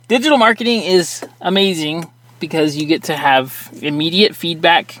Digital marketing is amazing because you get to have immediate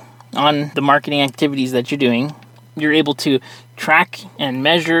feedback on the marketing activities that you're doing. You're able to track and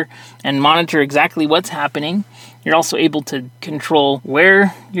measure and monitor exactly what's happening. You're also able to control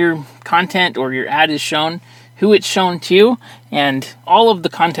where your content or your ad is shown, who it's shown to, and all of the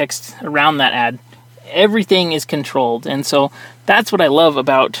context around that ad. Everything is controlled. And so that's what I love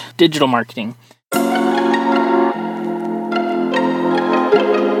about digital marketing.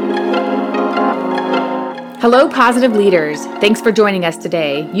 Hello, positive leaders. Thanks for joining us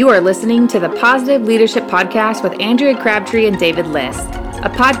today. You are listening to the Positive Leadership Podcast with Andrea Crabtree and David List,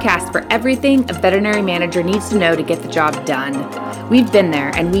 a podcast for everything a veterinary manager needs to know to get the job done. We've been there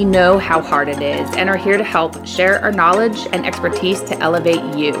and we know how hard it is and are here to help share our knowledge and expertise to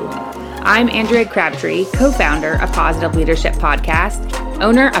elevate you. I'm Andrea Crabtree, co-founder of Positive Leadership Podcast,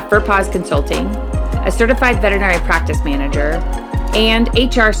 owner of FurPause Consulting, a certified veterinary practice manager, and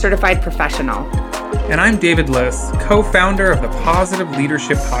HR certified professional. And I'm David List, co-founder of the Positive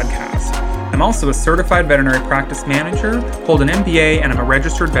Leadership Podcast. I'm also a certified veterinary practice manager, hold an MBA, and I'm a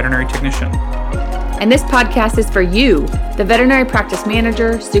registered veterinary technician. And this podcast is for you, the veterinary practice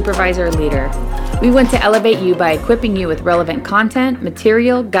manager, supervisor, or leader. We want to elevate you by equipping you with relevant content,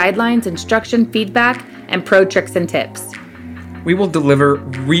 material, guidelines, instruction, feedback, and pro tricks and tips. We will deliver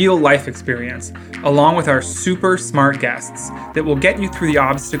real life experience along with our super smart guests that will get you through the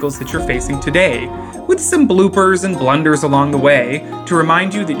obstacles that you're facing today, with some bloopers and blunders along the way to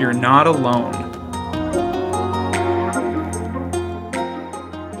remind you that you're not alone.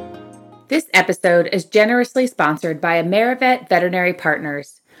 This episode is generously sponsored by AmeriVet Veterinary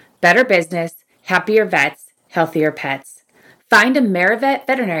Partners. Better business, happier vets, healthier pets. Find AmeriVet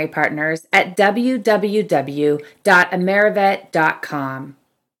Veterinary Partners at www.amerivet.com.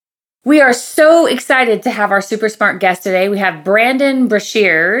 We are so excited to have our super smart guest today. We have Brandon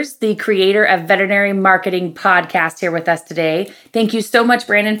Brashears, the creator of Veterinary Marketing Podcast, here with us today. Thank you so much,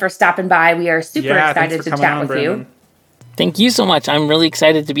 Brandon, for stopping by. We are super excited to chat with you. Thank you so much. I'm really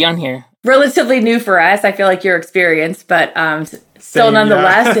excited to be on here. Relatively new for us. I feel like you're experienced, but still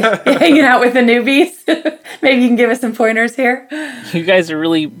nonetheless, hanging out with the newbies. Maybe you can give us some pointers here. You guys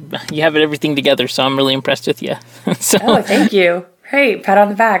are you have everything together, so I'm really impressed with you. Oh, thank you. Great. Pat on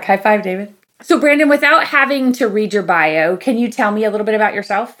the back. High five, David. So, Brandon, without having to read your bio, can you tell me a little bit about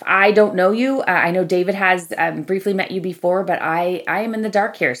yourself? I don't know you. I know David has briefly met you before, but I am in the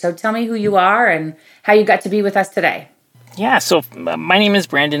dark here. So tell me who you are and how you got to be with us today. Yeah, so my name is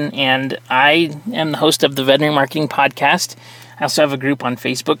Brandon, and I am the host of the Veterinary Marketing Podcast. I also have a group on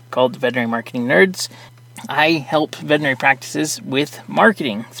Facebook called Veterinary Marketing Nerds. I help veterinary practices with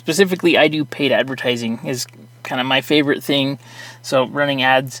marketing. Specifically, I do paid advertising is kind of my favorite thing. So running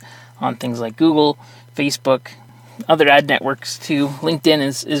ads on things like Google, Facebook, other ad networks too. LinkedIn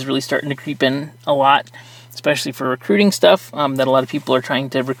is really starting to creep in a lot, especially for recruiting stuff that a lot of people are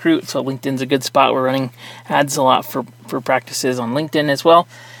trying to recruit. So LinkedIn's a good spot. We're running ads a lot for practices on LinkedIn as well.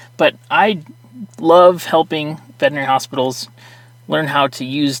 But I love helping veterinary hospitals learn how to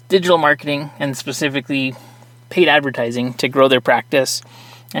use digital marketing and specifically paid advertising to grow their practice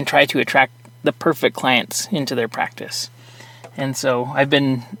and try to attract the perfect clients into their practice. And so I've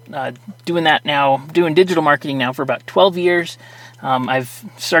been doing digital marketing now for about 12 years. I've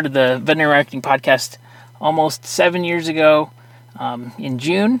started the Veterinary Marketing Podcast almost 7 years ago in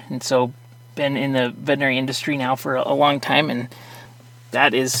June. And so been in the veterinary industry now for a long time. And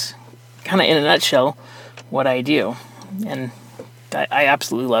that is kind of in a nutshell what I do. And I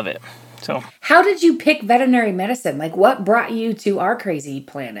absolutely love it. So, how did you pick veterinary medicine? Like, what brought you to our crazy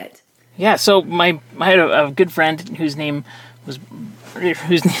planet? Yeah, so I had a good friend whose name is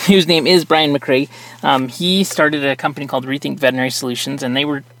Brian McRae. He started a company called Rethink Veterinary Solutions, and they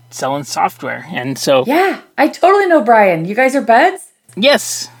were selling software. And so, yeah, I totally know Brian. You guys are buds?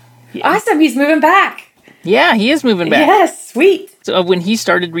 Yes. Awesome. He's moving back. Yeah, he is moving back. Yes, sweet. So when he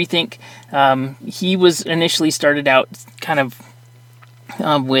started Rethink, he was initially started out kind of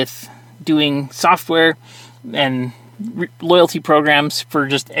with doing software and loyalty programs for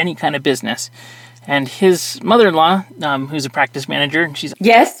just any kind of business. And his mother-in-law, who's a practice manager, she's...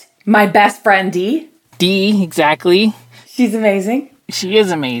 Yes, my best friend, Dee. Dee, exactly. She's amazing. She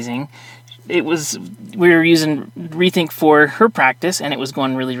is amazing. We were using Rethink for her practice, and it was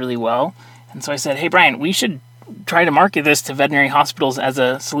going really, really well. And so I said, hey, Brian, we should try to market this to veterinary hospitals as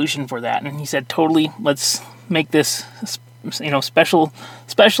a solution for that. And he said, totally, let's make this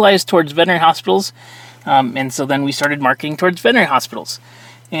specialized towards veterinary hospitals. And so then we started marketing towards veterinary hospitals.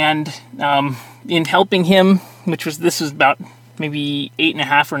 And in helping him, this was about maybe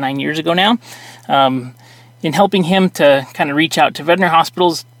 8.5 or 9 years ago now, in helping him to kind of reach out to veterinary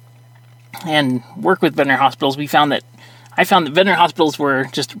hospitals, and work with veterinary hospitals, I found that veterinary hospitals were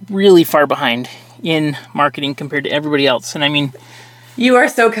just really far behind in marketing compared to everybody else. And I mean, you are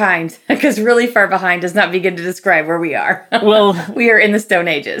so kind, because really far behind does not begin to describe where we are. Well, we are in the Stone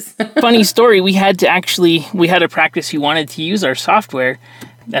Ages. Funny story, we had a practice who wanted to use our software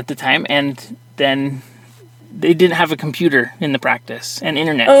at the time, and then they didn't have a computer in the practice and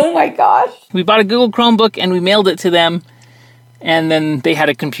internet. Oh my gosh. We bought a Google Chromebook and we mailed it to them, and then they had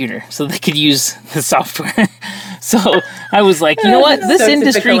a computer so they could use the software. So I was like, you know what? This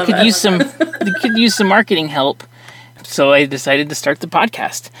industry could use some marketing help. So I decided to start the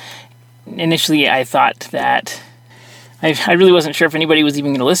podcast. Initially, I thought that I really wasn't sure if anybody was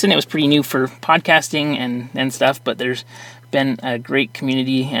even going to listen. It was pretty new for podcasting and stuff, but there's been a great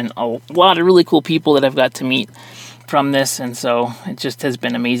community and a lot of really cool people that I've got to meet from this, and so it just has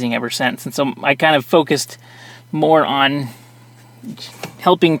been amazing ever since. And so I kind of focused more on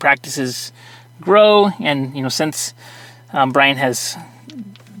helping practices grow, and since Brian has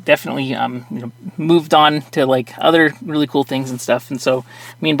definitely moved on to like other really cool things and stuff, and so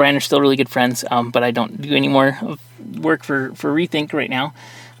me and Brian are still really good friends, but I don't do any more work for Rethink right now,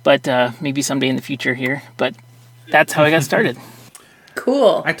 but maybe someday in the future here. But that's how I got started.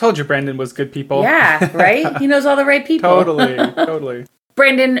 Cool. I told you Brandon was good people. Yeah, right? He knows all the right people. Totally.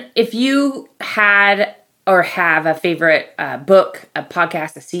 Brandon, if you had or have a favorite book, a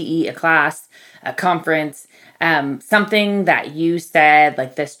podcast, a CE, a class, a conference, something that you said,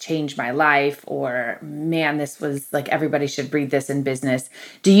 like, this changed my life, or man, this was like, everybody should read this in business.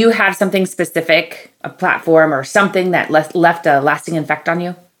 Do you have something specific, a platform or something that left a lasting effect on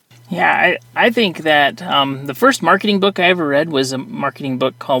you? Yeah, I think that the first marketing book I ever read was a marketing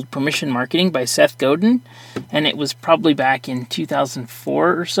book called Permission Marketing by Seth Godin, and it was probably back in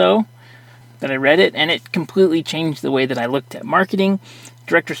 2004 or so that I read it, and it completely changed the way that I looked at marketing,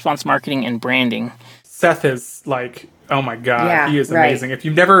 direct response marketing, and branding. Seth is like, oh my God, yeah, he is amazing. Right.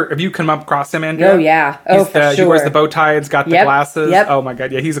 Have you come across him, Andrea? Oh yeah, for sure. He wears the bow tie, it's got the glasses. Yep. Oh my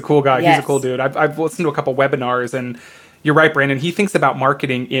God, yeah, he's a cool guy. Yes. He's a cool dude. I've listened to a couple webinars, and you're right, Brandon. He thinks about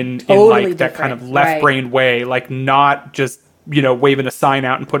marketing in like that kind of left brain way, like not just, waving a sign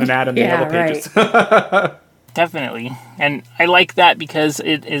out and put an ad in the yellow pages. Right. Definitely. And I like that because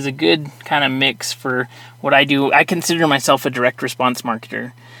it is a good kind of mix for what I do. I consider myself a direct response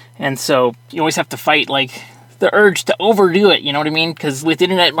marketer. And so you always have to fight like the urge to overdo it, you know what I mean? Because with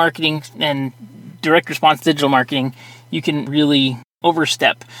internet marketing and direct response digital marketing, you can really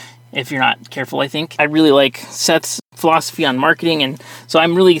overstep if you're not careful, I think. I really like Seth's philosophy on marketing, and so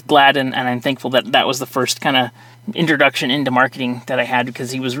I'm really glad and I'm thankful that was the first kind of introduction into marketing that I had,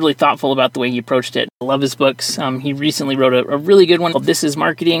 because he was really thoughtful about the way he approached it. I love his books. He recently wrote a really good one called This Is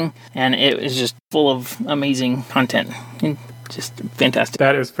Marketing, and it is just full of amazing content. Just fantastic.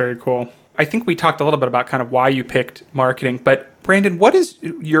 That is very cool. I think we talked a little bit about kind of why you picked marketing, but Brandon, what is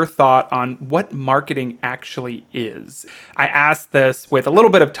your thought on what marketing actually is? I asked this with a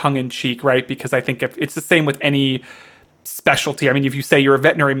little bit of tongue-in-cheek, right? Because I think if it's the same with any specialty. I mean, if you say you're a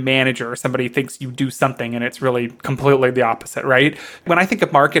veterinary manager, somebody thinks you do something and it's really completely the opposite, right? When I think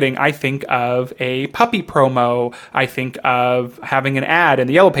of marketing, I think of a puppy promo. I think of having an ad in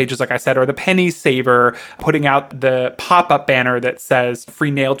the yellow pages, like I said, or the penny saver, putting out the pop-up banner that says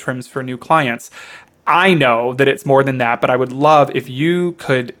free nail trims for new clients. I know that it's more than that, but I would love if you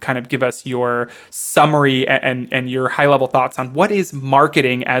could kind of give us your summary and your high-level thoughts on what is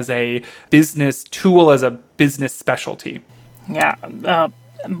marketing as a business tool, as a business specialty. Yeah,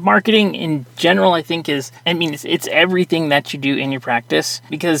 marketing in general, I think it's everything that you do in your practice,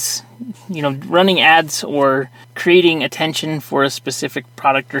 because, running ads or creating attention for a specific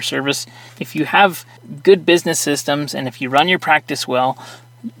product or service, if you have good business systems and if you run your practice well,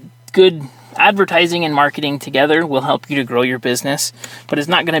 good advertising and marketing together will help you to grow your business, but it's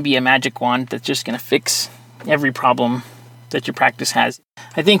not going to be a magic wand that's just going to fix every problem that your practice has.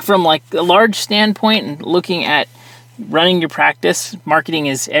 I think from like a large standpoint and looking at running your practice, marketing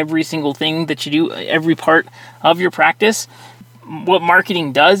is every single thing that you do, every part of your practice. What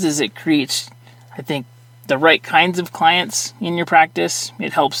marketing does is it creates, I think, the right kinds of clients in your practice.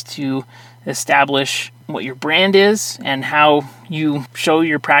 It helps to establish what your brand is and how you show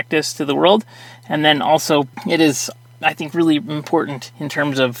your practice to the world. And then also it is, I think, really important in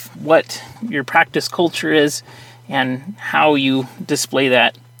terms of what your practice culture is and how you display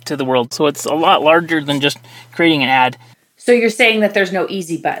that to the world. So it's a lot larger than just creating an ad. So you're saying that there's no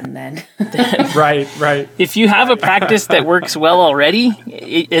easy button then? Right. If you have a practice that works well already,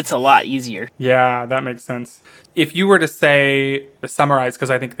 it's a lot easier. Yeah, that makes sense. If you were to summarize, because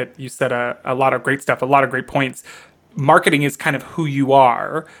I think that you said a lot of great stuff, a lot of great points, marketing is kind of who you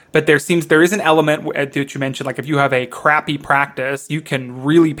are, but there is an element that you mentioned, like if you have a crappy practice, you can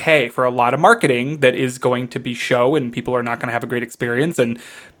really pay for a lot of marketing that is going to be show, and people are not going to have a great experience and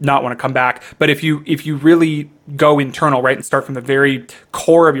not want to come back. But if you really go internal, right, and start from the very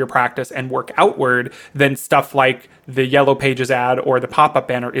core of your practice and work outward, then stuff like the Yellow Pages ad or the pop-up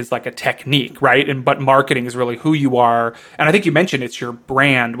banner is like a technique, right? But marketing is really who you are. And I think you mentioned it's your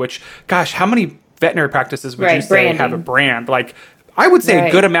brand, which, gosh, how many veterinary practices would you say branding. have a brand? Like, I would say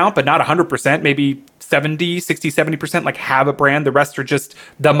a good amount, but not 100%, maybe 70% like have a brand. The rest are just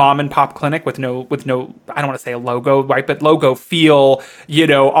the mom and pop clinic with no, I don't want to say a logo, right? But logo, feel,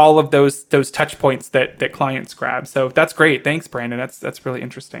 all of those touch points that clients grab. So that's great. Thanks, Brandon. That's really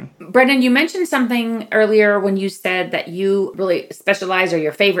interesting. Brendan, you mentioned something earlier when you said that you really specialize, or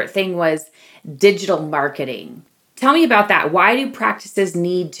your favorite thing was digital marketing. Tell me about that. Why do practices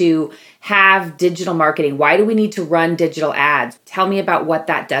need to have digital marketing? Why do we need to run digital ads? Tell me about what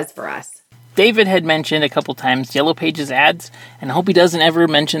that does for us. David had mentioned a couple times Yellow Pages ads, and I hope he doesn't ever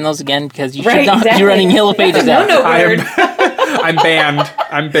mention those again, because you should not be running Yellow Pages ads. No word. I'm banned.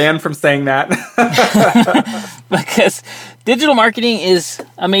 I'm banned from saying that. Because digital marketing is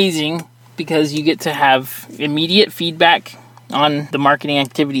amazing, because you get to have immediate feedback on the marketing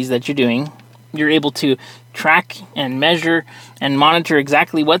activities that you're doing. You're able to track and measure and monitor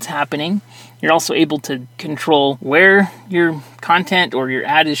exactly what's happening. You're also able to control where your content or your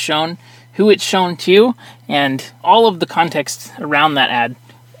ad is shown, who it's shown to, and all of the context around that ad.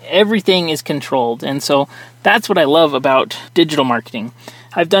 Everything is controlled. And so that's what I love about digital marketing.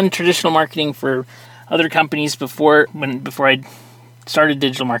 I've done traditional marketing for other companies before I started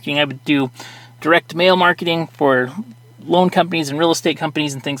digital marketing. I would do direct mail marketing for loan companies and real estate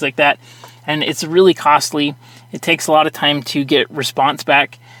companies and things like that. And it's really costly. It takes a lot of time to get response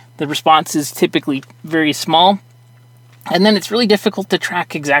back. The response is typically very small. And then it's really difficult to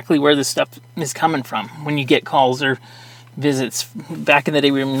track exactly where this stuff is coming from when you get calls or visits. Back in the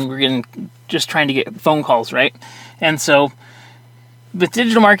day, we were just trying to get phone calls, right? And so with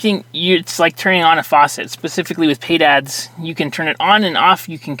digital marketing, it's like turning on a faucet. Specifically with paid ads, you can turn it on and off.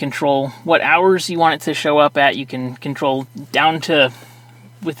 You can control what hours you want it to show up at. You can control down to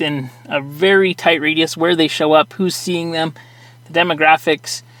within a very tight radius where they show up, who's seeing them, the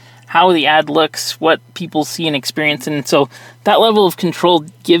demographics, how the ad looks, what people see and experience. And so that level of control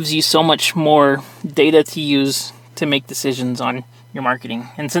gives you so much more data to use to make decisions on your marketing.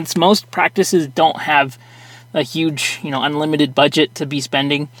 And since most practices don't have a huge, unlimited budget to be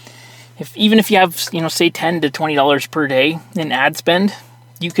spending, even if you have, say $10 to $20 per day in ad spend,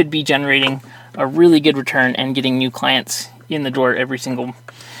 you could be generating a really good return and getting new clients in the door every single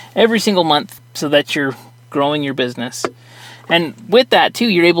month, so that you're growing your business. And with that too,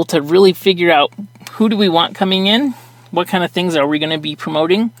 you're able to really figure out, who do we want coming in? What kind of things are we going to be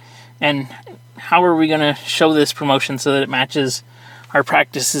promoting? And how are we going to show this promotion so that it matches our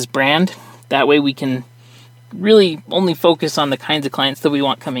practice's brand? That way we can really only focus on the kinds of clients that we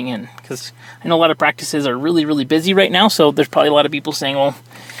want coming in. Because I know a lot of practices are really, really busy right now. So there's probably a lot of people saying, well,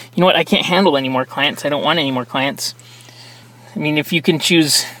 you know what? I can't handle any more clients. I don't want any more clients. I mean, if you can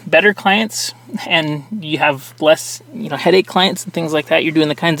choose better clients and you have less, headache clients and things like that, you're doing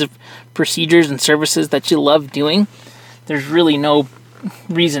the kinds of procedures and services that you love doing, there's really no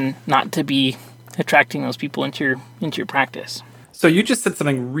reason not to be attracting those people into your practice. So you just said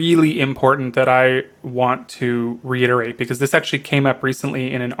something really important that I want to reiterate, because this actually came up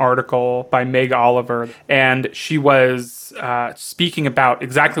recently in an article by Meg Oliver, and she was speaking about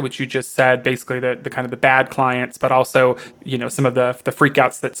exactly what you just said, basically the kind of the bad clients, but also, some of the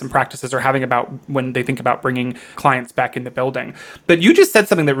freakouts that some practices are having about when they think about bringing clients back in the building. But you just said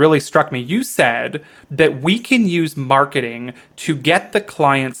something that really struck me. You said that we can use marketing to get the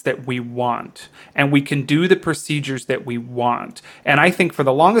clients that we want, and we can do the procedures that we want. And I think for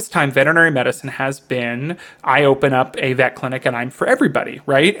the longest time, veterinary medicine has been, I open up a vet clinic and I'm for everybody,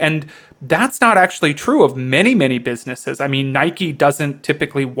 right? And that's not actually true of many, many businesses. I mean, Nike doesn't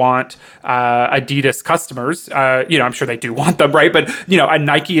typically want Adidas customers. I'm sure they do want them, right? But,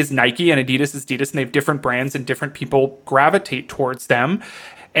 Nike is Nike and Adidas is Adidas, and they have different brands and different people gravitate towards them.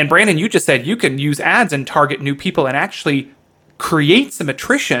 And Brandon, you just said you can use ads and target new people and actually create some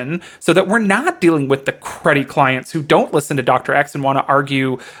attrition so that we're not dealing with the cruddy clients who don't listen to Dr. X and want to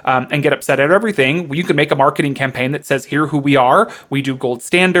argue and get upset at everything. You can make a marketing campaign that says, here who we are, we do gold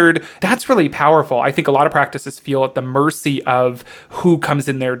standard. That's really powerful. I think a lot of practices feel at the mercy of who comes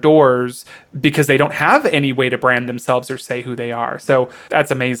in their doors because they don't have any way to brand themselves or say who they are. So that's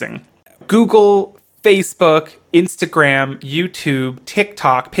amazing. Google, Facebook, Instagram, YouTube,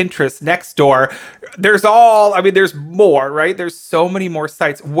 TikTok, Pinterest, Nextdoor. There's more, right? There's so many more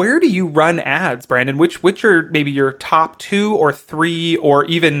sites. Where do you run ads, Brandon? Which are maybe your top 2 or 3, or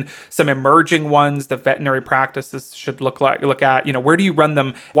even some emerging ones that veterinary practices should look at? Where do you run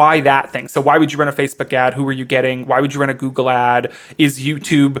them? Why that thing? So why would you run a Facebook ad? Who are you getting? Why would you run a Google ad? Is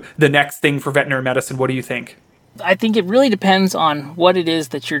YouTube the next thing for veterinary medicine? What do you think? I think it really depends on what it is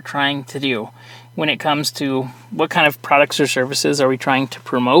that you're trying to do when it comes to what kind of products or services are we trying to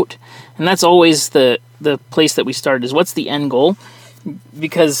promote. And that's always the place that we start, is what's the end goal?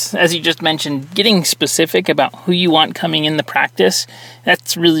 Because as you just mentioned, getting specific about who you want coming in the practice,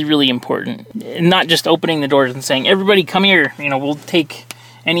 that's really, really important. And not just opening the doors and saying, everybody come here, we'll take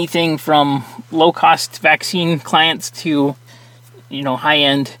anything from low-cost vaccine clients to,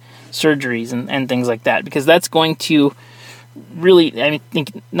 high-end surgeries and things like that, because that's going to really, I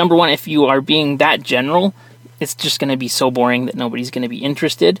think, number one, if you are being that general, it's just going to be so boring that nobody's going to be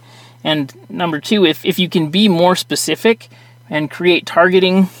interested. And number two, if you can be more specific and create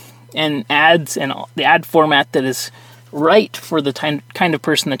targeting and ads and the ad format that is right for the kind of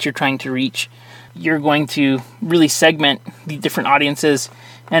person that you're trying to reach, you're going to really segment the different audiences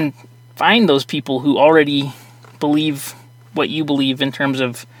and find those people who already believe what you believe in terms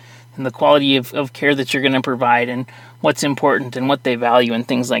of and the quality of care that you're going to provide and what's important and what they value and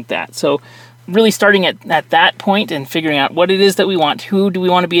things like that. So really starting at that point and figuring out what it is that we want, who do we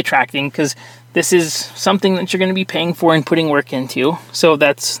want to be attracting, because this is something that you're going to be paying for and putting work into. So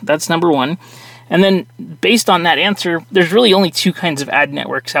that's number one. And then based on that answer, there's really only 2 kinds of ad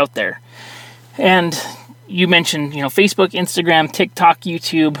networks out there. And you mentioned, Facebook, Instagram, TikTok,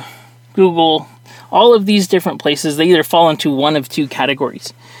 YouTube, Google, all of these different places, they either fall into one of 2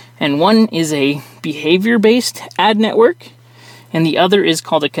 categories. And one is a behavior-based ad network, and the other is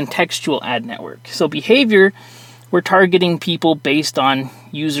called a contextual ad network. So behavior, we're targeting people based on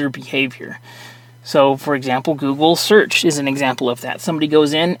user behavior. So, for example, Google search is an example of that. Somebody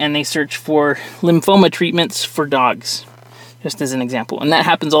goes in and they search for lymphoma treatments for dogs, just as an example. And that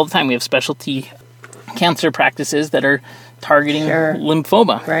happens all the time. We have specialty cancer practices that are targeting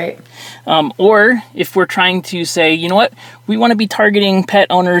lymphoma. Right. Or if we're trying to say, we want to be targeting pet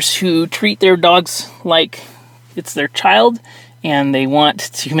owners who treat their dogs like it's their child, and they want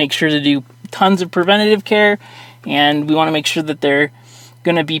to make sure to do tons of preventative care, and we want to make sure that they're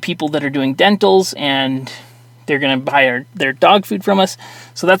going to be people that are doing dentals, and they're going to buy their dog food from us.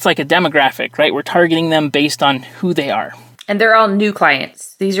 So that's like a demographic, right? We're targeting them based on who they are. And they're all new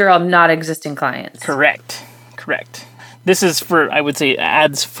clients. These are all not existing clients. Correct. This is for, I would say,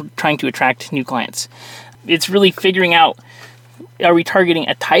 ads for trying to attract new clients. It's really figuring out, are we targeting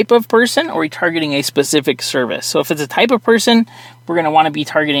a type of person or are we targeting a specific service? So if it's a type of person, we're going to want to be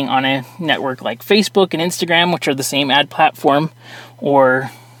targeting on a network like Facebook and Instagram, which are the same ad platform, or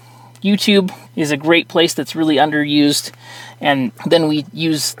YouTube is a great place that's really underused. And then we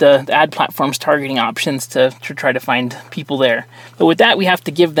use the ad platform's targeting options to try to find people there. But with that, we have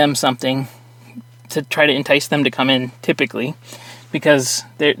to give them something to try to entice them to come in, typically, because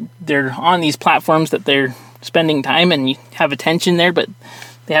they're on these platforms that they're spending time and you have attention there, but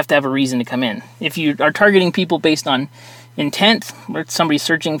they have to have a reason to come in. If you are targeting people based on intent, or somebody's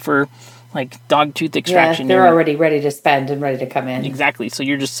searching for like dog tooth extraction, they're already ready to spend and ready to come in. Exactly. So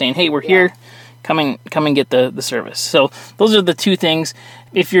you're just saying, hey, we're here, come and get the service. So those are the 2 things.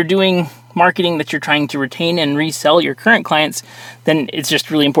 If you're doing marketing that you're trying to retain and resell your current clients, then it's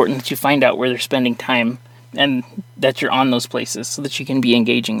just really important that you find out where they're spending time and that you're on those places so that you can be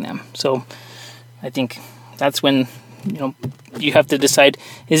engaging them. So I think that's when you have to decide,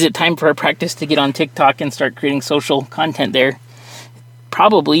 is it time for a practice to get on TikTok and start creating social content there?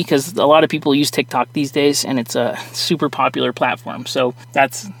 Probably, because a lot of people use TikTok these days and it's a super popular platform. So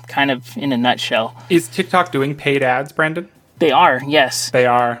that's kind of in a nutshell. Is TikTok doing paid ads, Brandon? They are, yes. They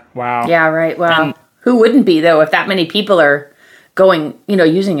are. Wow. Yeah, right. Wow. And who wouldn't be, though, if that many people are going,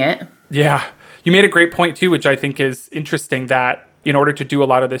 using it? Yeah. You made a great point, too, which I think is interesting, that in order to do a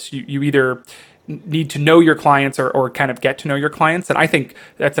lot of this, you either need to know your clients or kind of get to know your clients. And I think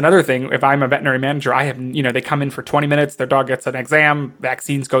that's another thing. If I'm a veterinary manager, I have, they come in for 20 minutes, their dog gets an exam,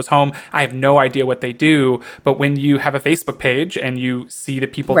 vaccines, goes home. I have no idea what they do. But when you have a Facebook page and you see the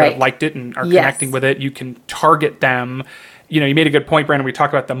people that have liked it and are connecting with it, you can target them you made a good point, Brandon. We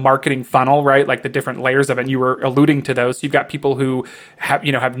talked about the marketing funnel, right? Like the different layers of it. And you were alluding to those. You've got people who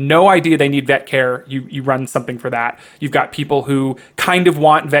have no idea they need vet care. You run something for that. You've got people who kind of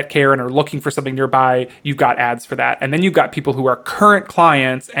want vet care and are looking for something nearby. You've got ads for that. And then you've got people who are current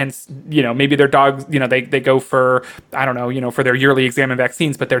clients and, maybe their dogs, they go for, I don't know, for their yearly exam and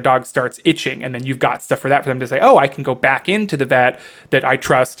vaccines, but their dog starts itching. And then you've got stuff for that for them to say, oh, I can go back into the vet that I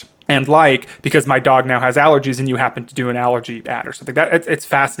trust and because my dog now has allergies and you happen to do an allergy ad or something. It's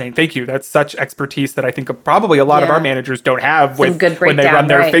fascinating. Thank you. That's such expertise that I think probably a lot of our managers don't have when they run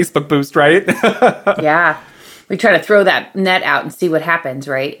their Facebook boost, right? Yeah. We try to throw that net out and see what happens,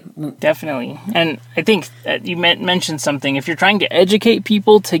 right? Definitely. And I think that you mentioned something. If you're trying to educate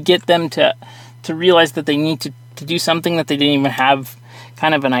people to get them to realize that they need to do something that they didn't even have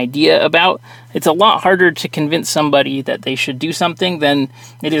kind of an idea about, it's a lot harder to convince somebody that they should do something than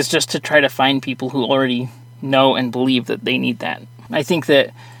it is just to try to find people who already know and believe that they need that. I think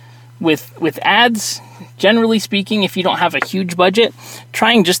that with ads, generally speaking, if you don't have a huge budget,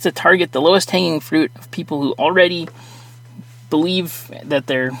 trying just to target the lowest hanging fruit of people who already believe that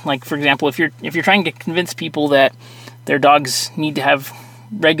they're, like, for example, if you're trying to convince people that their dogs need to have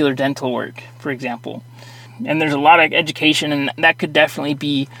regular dental work, for example, and there's a lot of education, and that could definitely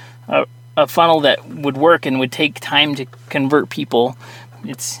be a funnel that would work and would take time to convert people.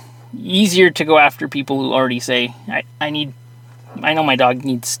 It's easier to go after people who already say, I know my dog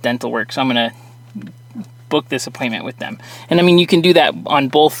needs dental work, so I'm going to book this appointment with them. And I mean, you can do that on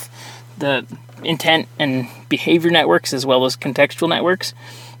both the intent and behavior networks as well as contextual networks,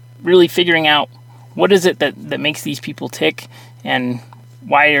 really figuring out what is it that makes these people tick and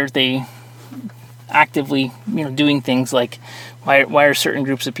why are they actively doing things, like why are certain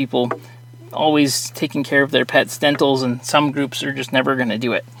groups of people always taking care of their pets' dentals and some groups are just never going to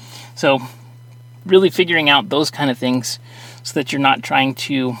do it. So really figuring out those kind of things so that you're not trying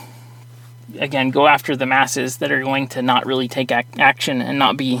to, again, go after the masses that are going to not really take action and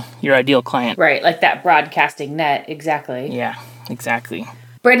not be your ideal client. Right, like that broadcasting net, exactly. Yeah, exactly.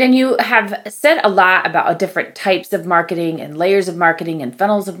 Brandon, you have said a lot about different types of marketing and layers of marketing and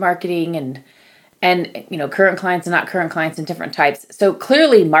funnels of marketing and current clients and not current clients and different types. So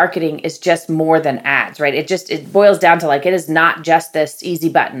clearly marketing is just more than ads, right? It boils down to, like, it is not just this easy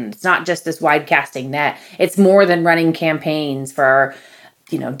button. It's not just this wide casting net. It's more than running campaigns for,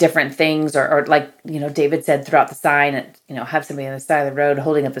 different things or like, David said, throughout the sign and, have somebody on the side of the road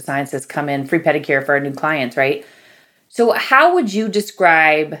holding up the sign that says, come in, free pedicure for our new clients, right? So how would you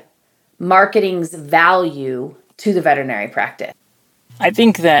describe marketing's value to the veterinary practice? I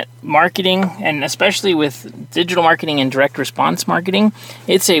think that marketing, and especially with digital marketing and direct response marketing,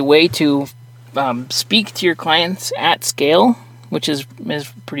 it's a way to speak to your clients at scale, which is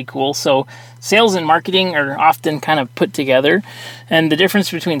pretty cool. So sales and marketing are often kind of put together. And the difference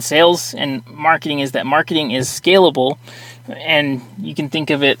between sales and marketing is that marketing is scalable, and you can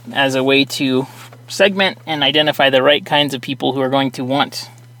think of it as a way to segment and identify the right kinds of people who are going to want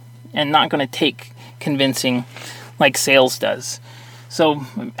and not going to take convincing like sales does. So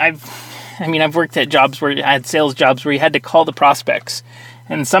I've worked at jobs where I had sales jobs where you had to call the prospects,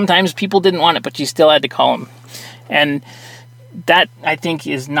 and sometimes people didn't want it, but you still had to call them. And that, I think,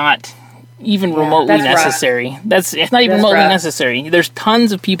 is not even remotely necessary. It's not even remotely necessary. There's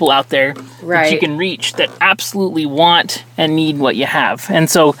tons of people out there that you can reach that absolutely want and need what you have. And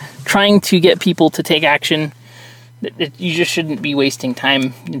so trying to get people to take action, you just shouldn't be wasting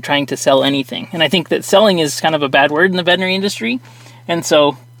time in trying to sell anything. And I think that selling is kind of a bad word in the veterinary industry. And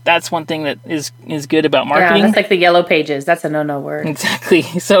so that's one thing that is good about marketing. Yeah, that's like the yellow pages. That's a no word. Exactly.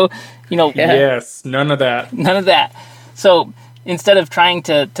 So, Yes, none of that. None of that. So instead of trying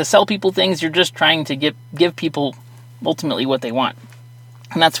to sell people things, you're just trying to give people ultimately what they want.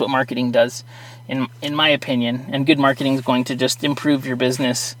 And that's what marketing does, in my opinion. And good marketing is going to just improve your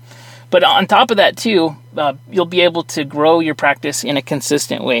business. But on top of that, too, you'll be able to grow your practice in a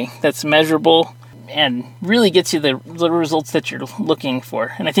consistent way that's measurable and really gets you the results that you're looking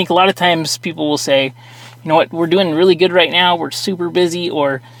for. And I think a lot of times people will say, you know what, we're doing really good right now, we're super busy,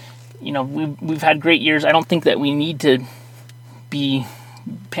 or, we've had great years, I don't think that we need to be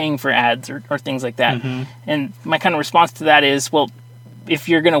paying for ads or things like that. Mm-hmm. And my kind of response to that is, well, if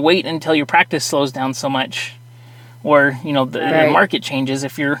you're going to wait until your practice slows down so much, or, the market changes,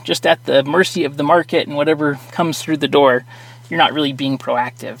 if you're just at the mercy of the market and whatever comes through the door, you're not really being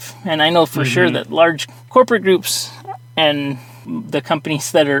proactive. And I know for sure that large corporate groups and the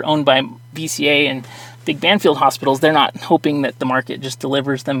companies that are owned by VCA and big Banfield hospitals, they're not hoping that the market just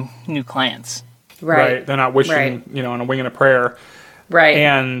delivers them new clients. Right. They're not wishing, on a wing and a prayer. Right.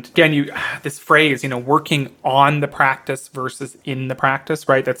 And again, this phrase, working on the practice versus in the practice,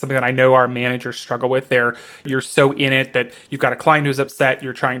 right? That's something that I know our managers struggle with. You're so in it that you've got a client who's upset,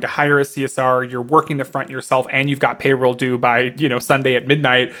 you're trying to hire a CSR, you're working the front yourself, and you've got payroll due by, Sunday at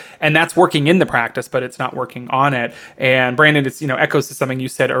midnight. And that's working in the practice, but it's not working on it. And Brandon, it's, echoes to something you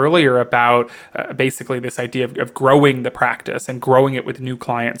said earlier about basically this idea of growing the practice and growing it with new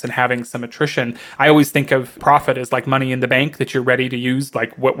clients and having some attrition. I always think of profit as like money in the bank that you're ready to use,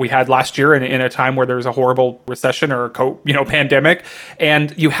 like what we had last year in a time where there was a horrible recession or a pandemic.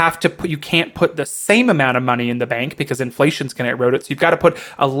 And you can't put the same amount of money in the bank because inflation's going to erode it. So you've got to put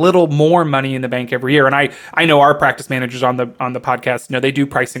a little more money in the bank every year. And I know our practice managers on the podcast, they do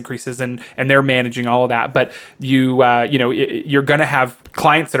price increases and they're managing all of that. But you're going to have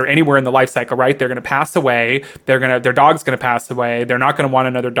clients that are anywhere in the life cycle, right? They're going to pass away. Their dog's going to pass away. They're not going to want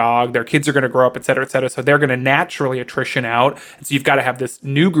another dog. Their kids are going to grow up, et cetera, et cetera. So they're going to naturally attrition out. And so you've got to have this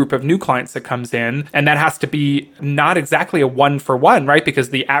new group of new clients that comes in, and that has to be not exactly a 1-for-1, right? Because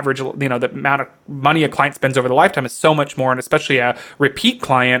the average, the amount of money a client spends over the lifetime is so much more, and especially a repeat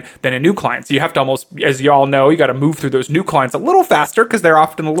client than a new client. So you have to almost, as you all know, you got to move through those new clients a little faster because they're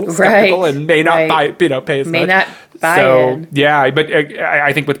often a little skeptical and may not pay as much. May not buy in. Yeah, but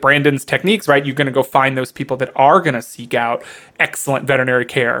I think with Brandon's techniques, right, you're going to go find those people that are going to seek out excellent veterinary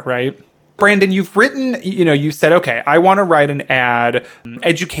care, right? Brandon, you've written, you said, okay, I want to write an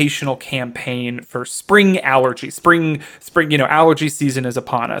educational campaign for spring allergy. Spring, allergy season is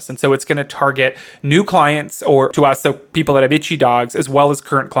upon us. And so it's going to target new clients or to us, so people that have itchy dogs, as well as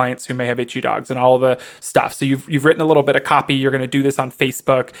current clients who may have itchy dogs and all the stuff. So you've written a little bit of copy. You're going to do this on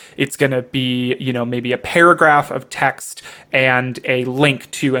Facebook. It's going to be, maybe a paragraph of text and a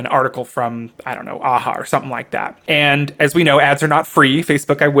link to an article from, I don't know, AHA or something like that. And as we know, ads are not free.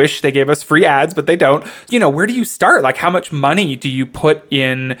 Facebook, I wish they gave us free ads, but they don't. Where do you start? Like, how much money do you put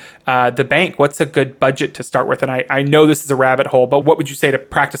in the bank? What's a good budget to start with? And I know this is a rabbit hole, but what would you say to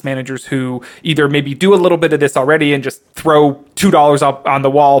practice managers who either maybe do a little bit of this already and just throw $2 up on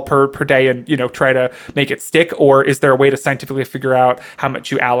the wall per day and, try to make it stick? Or is there a way to scientifically figure out how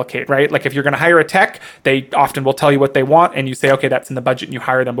much you allocate, right? Like if you're going to hire a tech, they often will tell you what they want and you say, okay, that's in the budget and you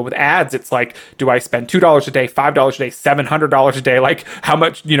hire them. But with ads, it's like, do I spend $2 a day, $5 a day, $700 a day? Like how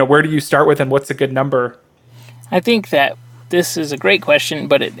much, where do you start with and what's a good number? I think that this is a great question,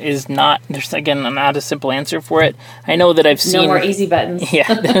 but it is not, there's again, not a simple answer for it. I know that I've seen... No more easy buttons.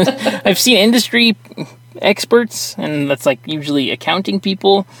 Yeah. I've seen industry experts, and that's like usually accounting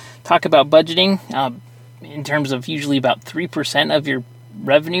people, talk about budgeting in terms of usually about 3% of your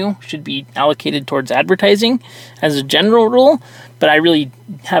revenue should be allocated towards advertising as a general rule, but I really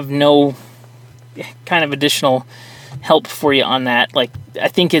have no kind of additional help for you on that. Like, I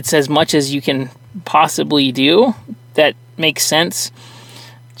think it's as much as you can possibly do that makes sense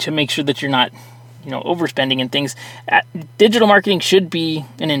to make sure that you're not, overspending and things. Digital marketing should be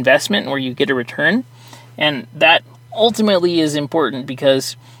an investment where you get a return, and that ultimately is important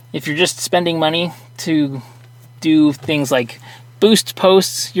because if you're just spending money to do things like boost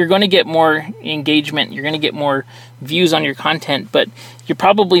posts, you're going to get more engagement, you're going to get more views on your content, but you're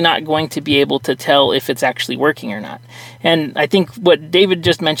probably not going to be able to tell if it's actually working or not. And I think what David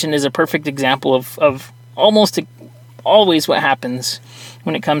just mentioned is a perfect example of almost always what happens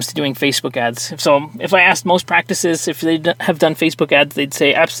when it comes to doing Facebook ads. So if I asked most practices if they have done Facebook ads, they'd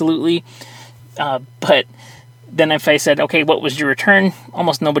say absolutely. But then if I said, okay, what was your return?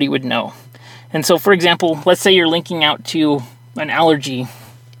 Almost nobody would know. And so, for example, let's say you're linking out to an allergy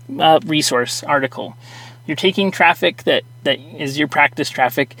resource article. You're taking traffic that is your practice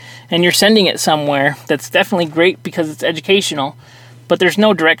traffic, and you're sending it somewhere that's definitely great because it's educational, but there's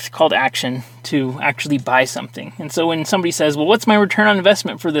no direct call to action to actually buy something. And so when somebody says, well, what's my return on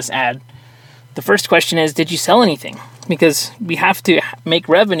investment for this ad? The first question is, did you sell anything? Because we have to make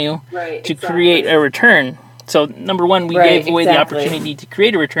revenue to create a return. So number one, we gave away the opportunity to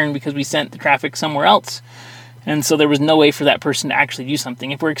create a return because we sent the traffic somewhere else. And so there was no way for that person to actually do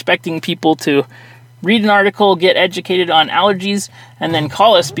something. If we're expecting people to read an article, get educated on allergies, and then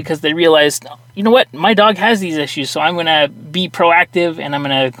call us because they realized, you know what, my dog has these issues, so I'm going to be proactive and I'm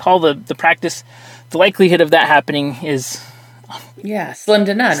going to call the practice, the likelihood of that happening is... slim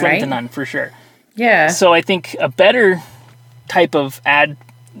to none, right? Slim to none, for sure. Yeah. So I think a better type of ad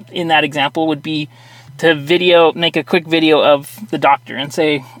in that example would be to make a quick video of the doctor and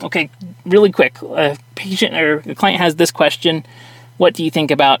say, okay, really quick, a patient or a client has this question. What do you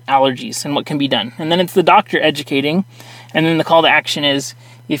think about allergies and what can be done? And then it's the doctor educating. And then the call to action is,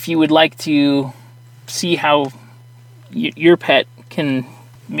 if you would like to see how your pet can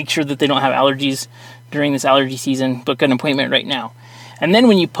make sure that they don't have allergies during this allergy season, book an appointment right now. And then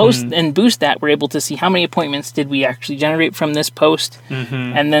when you post and boost that, we're able to see how many appointments did we actually generate from this post,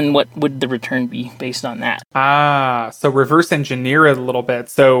 and then what would the return be based on that. So reverse engineer it a little bit.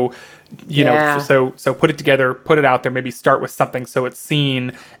 So, you know, so put it together, put it out there, maybe start with something so it's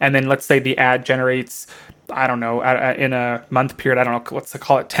seen. And then let's say the ad generates, I don't know, in a month period, I don't know, let's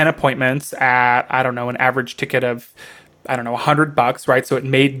call it 10 appointments at, I don't know, an average ticket of, I don't know, $100, right? So it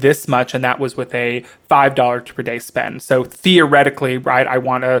made this much, and that was with a $5 per day spend. So theoretically, right, I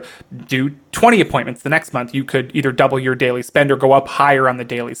want to do 20 appointments the next month. You could either double your daily spend or go up higher on the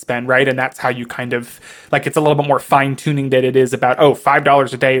daily spend, right? And that's how you kind of, like, it's a little bit more fine tuning than it is about, oh,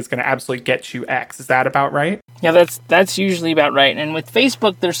 $5 a day is going to absolutely get you X. Is that about right? Yeah, that's usually about right. And with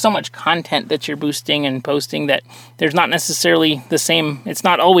Facebook, there's so much content that you're boosting and posting that there's not necessarily the same, it's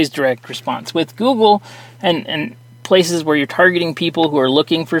not always direct response. With Google and places where you're targeting people who are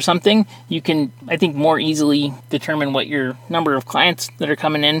looking for something, you can, I think, more easily determine what your number of clients that are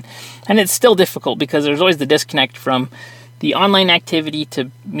coming in. And it's still difficult because there's always the disconnect from the online activity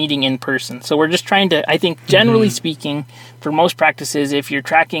to meeting in person. So we're just trying to, I think, generally speaking, for most practices, if you're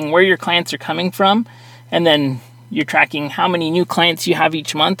tracking where your clients are coming from, and then you're tracking how many new clients you have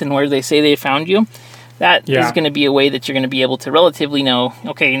each month and where they say they found you, that is going to be a way that you're going to be able to relatively know,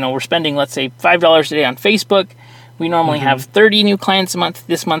 okay, you know, we're spending, let's say, $5 a day on Facebook. We normally have 30 new clients a month.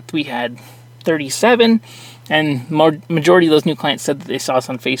 This month we had 37, and majority of those new clients said that they saw us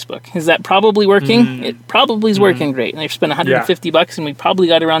on Facebook. Is that probably working? It probably is working great. And they've spent $150, and we probably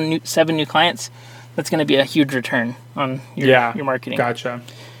got around 7 new clients. That's going to be a huge return on your marketing. Gotcha.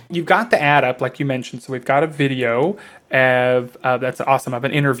 You've got the ad up, like you mentioned. So we've got a video of that's awesome, of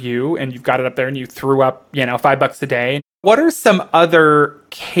an interview, and you've got it up there, and you threw up, you know, $5 a day. What are some other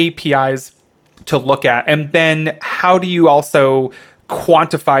KPIs to look at? And then how do you also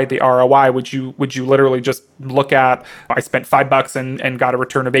quantify the ROI? Would you literally just look at, I spent $5 and got a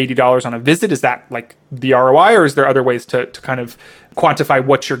return of $80 on a visit? Is that like the ROI, or is there other ways to kind of quantify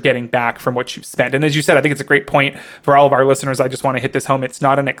what you're getting back from what you've spent? And as you said, I think it's a great point for all of our listeners. I just want to hit this home. It's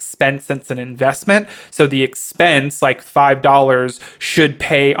not an expense, it's an investment. So the expense, like $5, should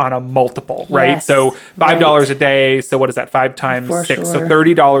pay on a multiple, right? Yes, so $5 a day. So what is that? 5 times 6. Sure. So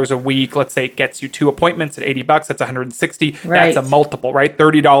 $30 a week. Let's say it gets you 2 appointments at $80. That's $160. Right. That's a multiple, right?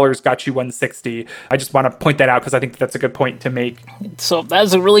 $30 got you $160. I just want to point that out because I think that's a good point to make. So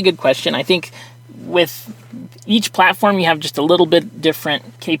that's a really good question. I think with each platform, you have just a little bit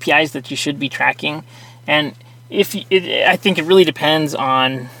different KPIs that you should be tracking. And I think it really depends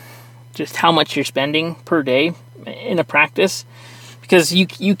on just how much you're spending per day in a practice, because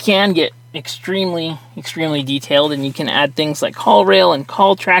you can get extremely detailed, and you can add things like call rail and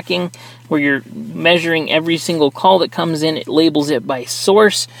call tracking, where you're measuring every single call that comes in. It labels it by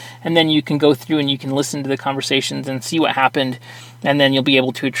source, and then you can go through and you can listen to the conversations and see what happened, and then you'll be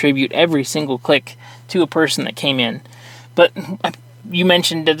able to attribute every single click to a person that came in. But you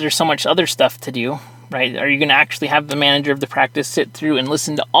mentioned that there's so much other stuff to do, right? Are you going to actually have the manager of the practice sit through and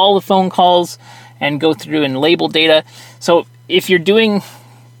listen to all the phone calls and go through and label data? So if you're doing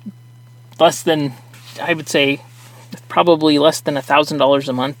less than, I would say, probably less than $1,000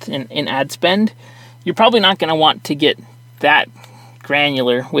 a month in ad spend, you're probably not going to want to get that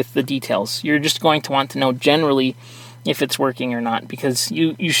granular with the details. You're just going to want to know generally if it's working or not, because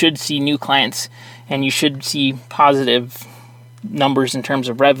you should see new clients and you should see positive numbers in terms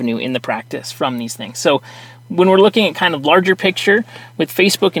of revenue in the practice from these things. So when we're looking at kind of larger picture with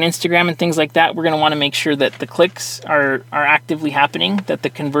Facebook and Instagram and things like that, we're going to want to make sure that the clicks are actively happening, that the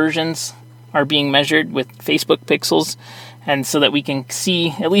conversions are being measured with Facebook pixels, and so that we can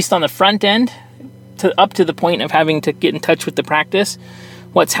see, at least on the front end, up to the point of having to get in touch with the practice,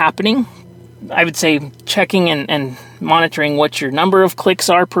 what's happening. I would say checking and monitoring what your number of clicks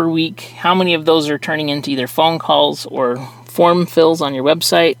are per week, how many of those are turning into either phone calls or form fills on your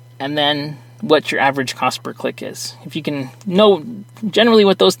website, and then what your average cost per click is. If you can know generally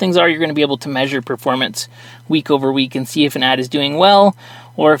what those things are, you're going to be able to measure performance week over week and see if an ad is doing well,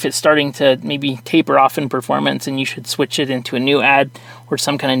 or if it's starting to maybe taper off in performance and you should switch it into a new ad or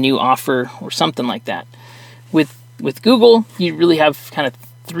some kind of new offer or something like that. With Google, you really have kind of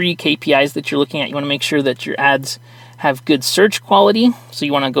 3 KPIs that you're looking at. You want to make sure that your ads have good search quality. So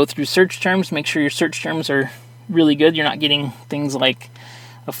you want to go through search terms, make sure your search terms are really good. You're not getting things like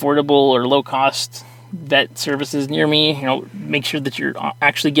affordable or low cost vet services near me. You know, make sure that you're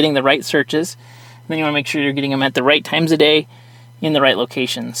actually getting the right searches. And then you want to make sure you're getting them at the right times of day in the right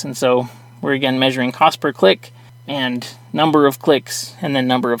locations. And so we're again measuring cost per click and number of clicks and then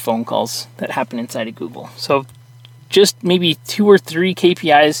number of phone calls that happen inside of Google. So just maybe 2 or 3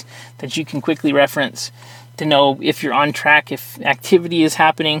 KPIs that you can quickly reference to know if you're on track, if activity is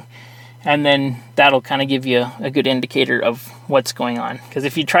happening, and then that'll kind of give you a good indicator of what's going on. Because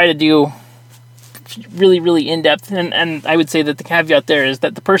if you try to do really, really in-depth, and I would say that the caveat there is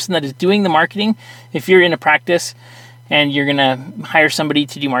that the person that is doing the marketing, if you're in a practice and you're going to hire somebody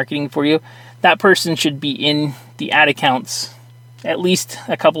to do marketing for you, that person should be in the ad accounts at least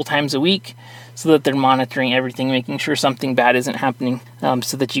a couple times a week so that they're monitoring everything, making sure something bad isn't happening,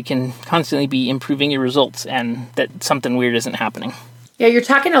 so that you can constantly be improving your results and that something weird isn't happening. Yeah, you're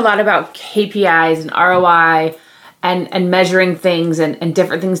talking a lot about KPIs and ROI and measuring things and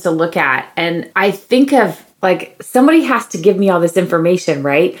different things to look at. And I think of like somebody has to give me all this information,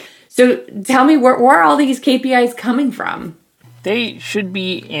 right? So tell me where are all these KPIs coming from? They should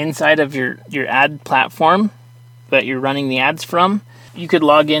be inside of your ad platform that you're running the ads from. You could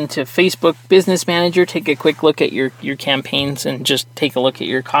log into Facebook Business Manager, take a quick look at your campaigns, and just take a look at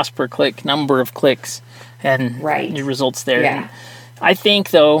your cost per click, number of clicks, and your results there. Yeah. I think,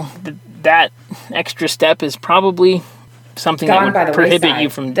 though, that extra step is probably something that would prohibit you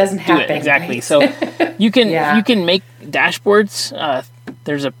from doing it. Exactly. Right? So you can make dashboards.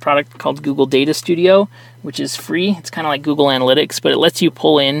 There's a product called Google Data Studio, which is free. It's kind of like Google Analytics, but it lets you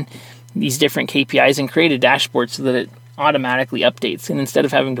pull in these different KPIs and create a dashboard so that it automatically updates. And instead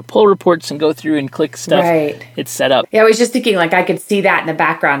of having to pull reports and go through and click stuff, it's set up. Yeah, I was just thinking like I could see that in the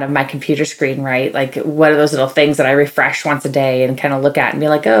background of my computer screen, right? Like what are those little things that I refresh once a day and kind of look at and be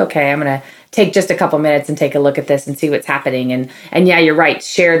like, oh, okay, I'm going to take just a couple minutes and take a look at this and see what's happening. And yeah, you're right.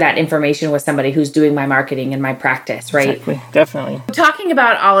 Share that information with somebody who's doing my marketing and my practice, right? Exactly. Definitely. Talking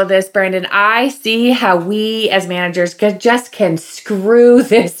about all of this, Brandon, I see how we as managers just can screw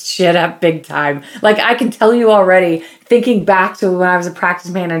this shit up big time. Like I can tell you already, thinking back to when I was a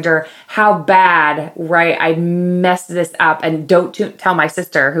practice manager, how bad, right, I messed this up. And don't tell my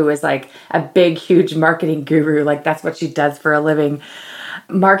sister, who is like a big, huge marketing guru. Like that's what she does for a living.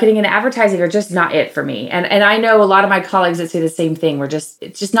 Marketing and advertising are just not it for me. And I know a lot of my colleagues that say the same thing. It's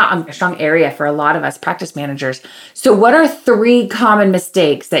just not a strong area for a lot of us practice managers. So what are 3 common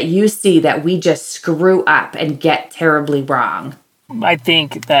mistakes that you see that we just screw up and get terribly wrong? I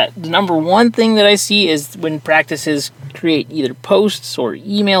think that the number one thing that I see is when practices create either posts or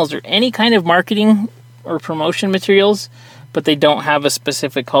emails or any kind of marketing or promotion materials, but they don't have a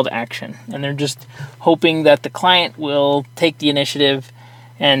specific call to action. And they're just hoping that the client will take the initiative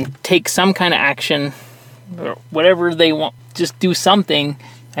and take some kind of action or whatever they want, just do something,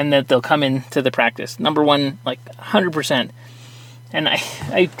 and that they'll come into the practice. Number one, like 100%. And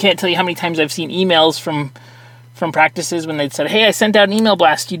I can't tell you how many times I've seen emails from practices when they'd said, hey, I sent out an email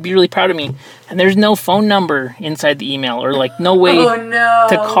blast, you'd be really proud of me. And there's no phone number inside the email or like no way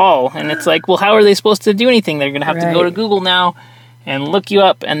to call. And it's like, well, how are they supposed to do anything? They're going to have to go to Google now and look you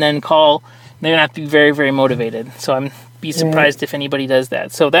up and then call. They're going to have to be very, very motivated. So I'm be surprised if anybody does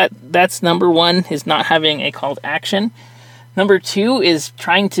that. So that's number one, is not having a call to action. Number 2 is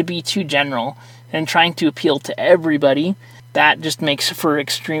trying to be too general and trying to appeal to everybody. That just makes for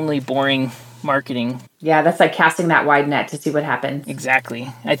extremely boring marketing. Yeah, that's like casting that wide net to see what happens.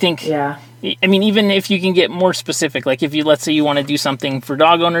 Exactly. I think, I mean, even if you can get more specific, like if you, let's say you want to do something for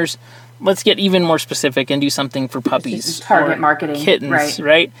dog owners, let's get even more specific and do something for puppies. Target marketing. Kittens,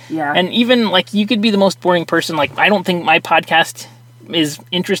 right? Yeah. And even like you could be the most boring person. Like I don't think my podcast is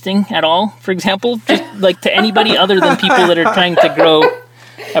interesting at all, for example, just like to anybody other than people that are trying to grow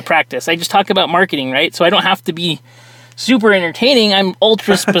a practice. I just talk about marketing, right? So I don't have to be super entertaining. I'm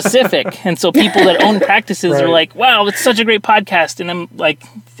ultra specific. And so people that own practices are like, wow, it's such a great podcast. And I'm like,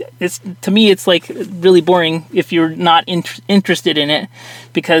 to me, it's like really boring if you're not interested in it,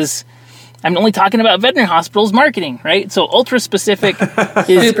 because I'm only talking about veterinary hospitals marketing, right? So ultra specific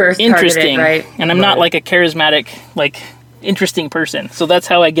is super interesting. Targeted, right? And I'm not like a charismatic, like interesting person. So that's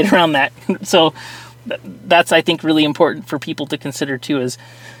how I get around that. So that's, I think, really important for people to consider too, is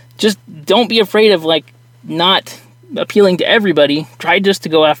just don't be afraid of like not appealing to everybody. Try just to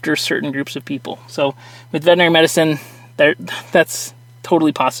go after certain groups of people. So with veterinary medicine, that's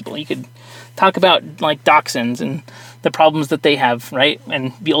totally possible. You could talk about like dachshunds and the problems that they have, right?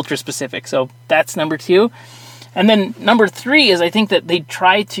 And be ultra specific. So that's number 2. And then number 3 is I think that they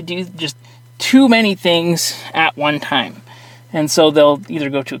try to do just too many things at one time. And so they'll either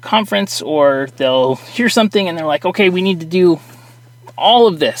go to a conference or they'll hear something and they're like, okay, we need to do all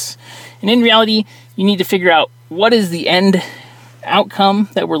of this. And in reality, you need to figure out what is the end outcome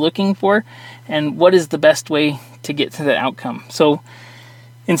that we're looking for and what is the best way to get to that outcome. So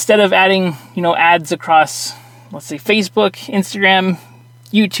instead of adding, ads across, let's say, Facebook, Instagram,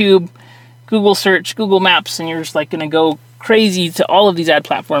 YouTube, Google search, Google Maps, and you're just like going to go crazy to all of these ad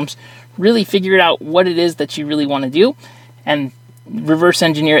platforms, really figure out what it is that you really want to do and reverse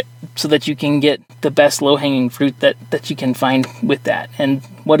engineer it so that you can get the best low-hanging fruit that you can find with that, and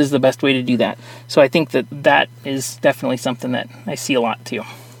what is the best way to do that. So I think that is definitely something that I see a lot too.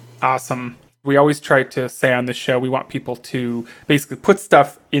 Awesome. We always try to say on this show, we want people to basically put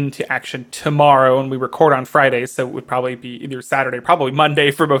stuff into action tomorrow, and we record on Friday, so it would probably be either Saturday, probably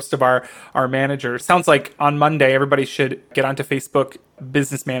Monday for most of our managers. Sounds like on Monday, everybody should get onto Facebook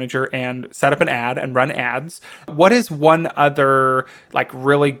Business Manager and set up an ad and run ads. What is one other like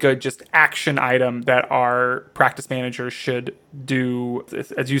really good just action item that our practice managers should do?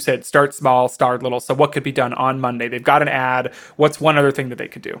 As you said, start small, start little. So what could be done on Monday? They've got an ad. What's one other thing that they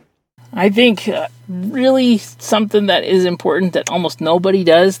could do? I think really something that is important that almost nobody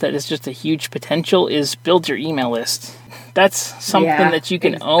does, that is just a huge potential, is build your email list. That's something that you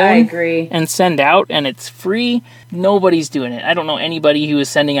can own and send out, and it's free. Nobody's doing it. I don't know anybody who is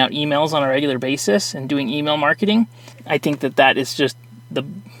sending out emails on a regular basis and doing email marketing. I think that is just the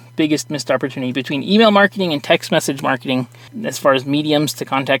biggest missed opportunity between email marketing and text message marketing as far as mediums to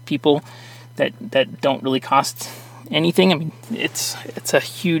contact people that don't really cost anything. I mean, it's a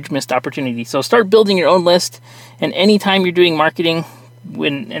huge missed opportunity. So start building your own list, and anytime you're doing marketing,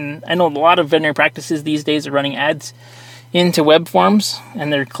 and I know a lot of veterinary practices these days are running ads into web forms,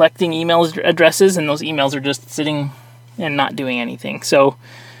 and they're collecting email addresses, and those emails are just sitting and not doing anything. So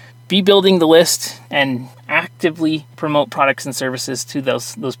be building the list and actively promote products and services to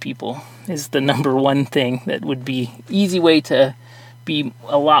those people is the number one thing that would be easy way to be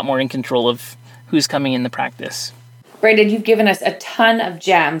a lot more in control of who's coming in the practice. Brandon, you've given us a ton of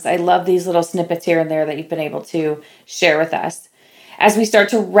gems. I love these little snippets here and there that you've been able to share with us. As we start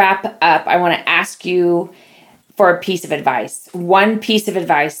to wrap up, I want to ask you for a piece of advice. One piece of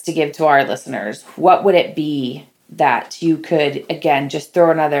advice to give to our listeners. What would it be that you could, again, just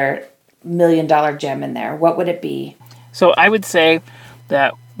throw another $1 million gem in there? What would it be? So I would say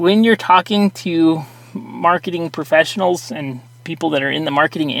that when you're talking to marketing professionals and people that are in the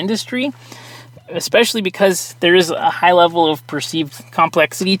marketing industry, especially because there is a high level of perceived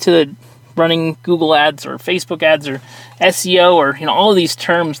complexity to running Google ads or Facebook ads or SEO or all of these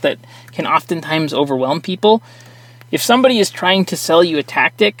terms that can oftentimes overwhelm people. If somebody is trying to sell you a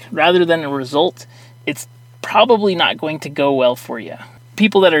tactic rather than a result, it's probably not going to go well for you.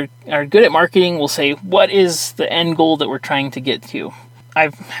 People that are good at marketing will say, what is the end goal that we're trying to get to?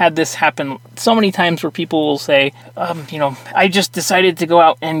 I've had this happen so many times where people will say, I just decided to go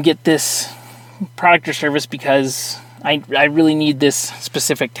out and get this product or service because I really need this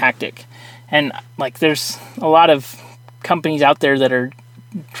specific tactic. And there's a lot of companies out there that are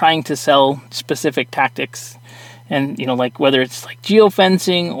trying to sell specific tactics, and whether it's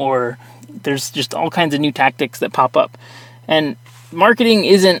geofencing or there's just all kinds of new tactics that pop up. And marketing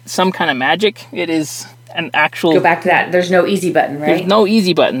isn't some kind of magic. It is an actual... Go back to that. There's no easy button, right? There's no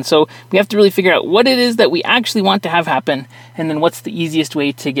easy button. So we have to really figure out what it is that we actually want to have happen, and then what's the easiest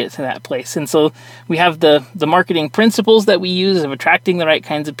way to get to that place. And so we have the marketing principles that we use of attracting the right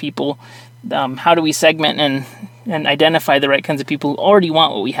kinds of people. How do we segment and identify the right kinds of people who already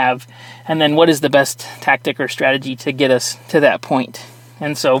want what we have? And then what is the best tactic or strategy to get us to that point?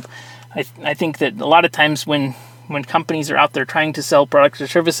 And so I think that a lot of times when companies are out there trying to sell products or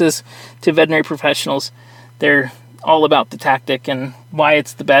services to veterinary professionals, they're all about the tactic and why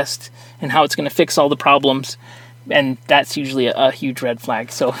it's the best and how it's going to fix all the problems. And that's usually a huge red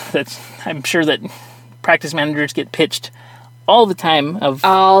flag. So I'm sure that practice managers get pitched all the time.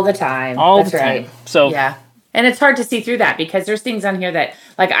 All the time. That's right. So yeah. And it's hard to see through that because there's things on here that,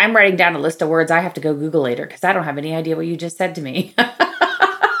 I'm writing down a list of words I have to go Google later because I don't have any idea what you just said to me.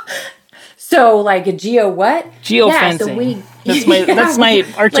 So a geofencing. Yeah, that's my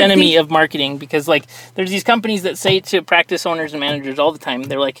arch enemy of marketing, because there's these companies that say to practice owners and managers all the time,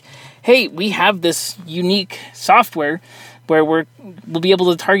 they're like, hey, we have this unique software where we'll be able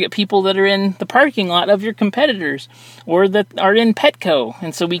to target people that are in the parking lot of your competitors or that are in Petco.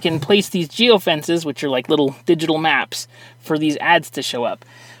 And so we can place these geofences, which are little digital maps, for these ads to show up.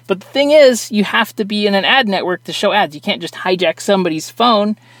 But the thing is, you have to be in an ad network to show ads. You can't just hijack somebody's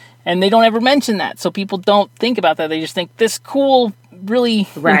phone. And they don't ever mention that. So people don't think about that. They just think this cool, really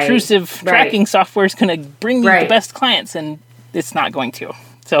intrusive tracking software is going to bring you the best clients. And it's not going to.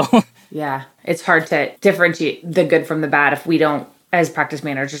 So yeah, it's hard to differentiate the good from the bad if we don't, as practice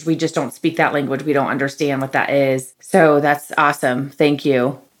managers, we just don't speak that language. We don't understand what that is. So that's awesome. Thank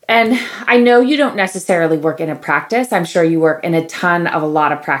you. And I know you don't necessarily work in a practice. I'm sure you work in a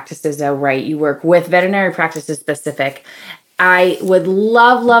lot of practices though, right? You work with veterinary practices specific. I would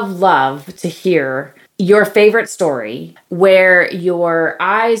love to hear your favorite story where your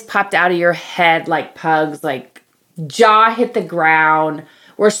eyes popped out of your head like pugs, like jaw hit the ground.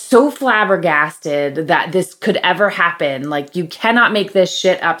 We're so flabbergasted that this could ever happen. Like, you cannot make this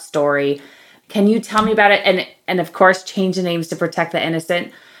shit up story. Can you tell me about it? And of course, change the names to protect the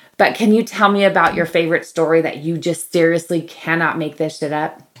innocent. But can you tell me about your favorite story that you just seriously cannot make this shit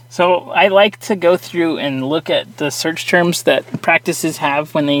up? So I like to go through and look at the search terms that practices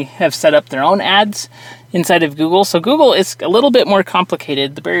have when they have set up their own ads inside of Google. So Google is a little bit more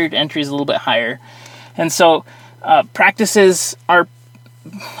complicated. The barrier to entry is a little bit higher. And so practices are,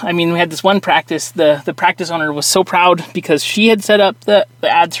 we had this one practice, the practice owner was so proud because she had set up the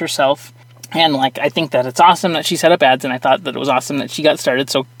ads herself. And I think that it's awesome that she set up ads, and I thought that it was awesome that she got started.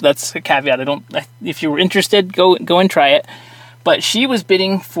 So that's a caveat. If you were interested, go and try it. But she was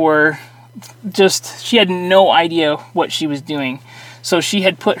bidding for she had no idea what she was doing. So she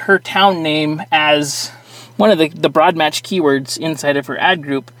had put her town name as one of the broad match keywords inside of her ad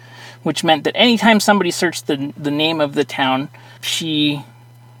group, which meant that anytime somebody searched the name of the town, she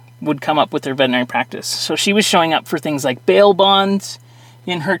would come up with their veterinary practice. So she was showing up for things like bail bonds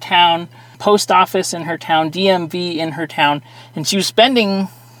in her town, post office in her town, DMV in her town, and she was spending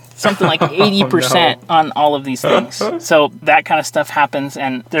something like 80% on all of these things. So that kind of stuff happens,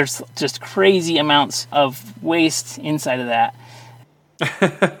 and there's just crazy amounts of waste inside of that.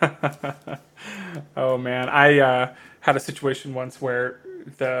 Oh man, I had a situation once where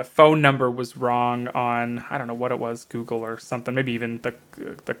the phone number was wrong on, I don't know what it was, Google or something, maybe even the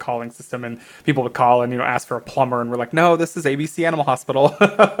calling system, and people would call and ask for a plumber, and we're like, no, this is ABC Animal Hospital.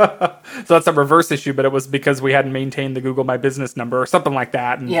 So that's a reverse issue, but it was because we hadn't maintained the Google My Business number or something like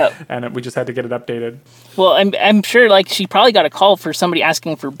that, and we just had to get it updated. Well, I'm sure she probably got a call for somebody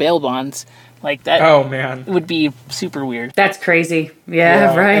asking for bail bonds. Like that. Oh man, would be super weird. That's crazy.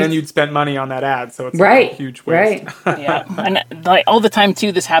 Yeah, right. And you'd spend money on that ad, so it's right. a huge waste. Right. Yeah, and all the time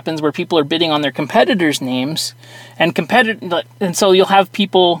too, this happens where people are bidding on their competitors' names, and so you'll have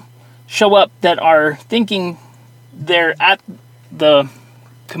people show up that are thinking they're at the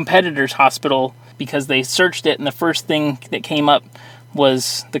competitor's hospital because they searched it, and the first thing that came up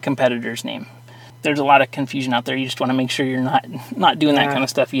was the competitor's name. There's a lot of confusion out there. You just want to make sure you're not doing that kind of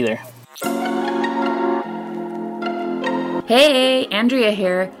stuff either. Hey, Andrea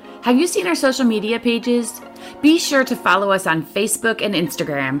here. Have you seen our social media pages? Be sure to follow us on Facebook and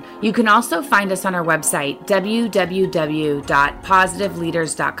Instagram. You can also find us on our website,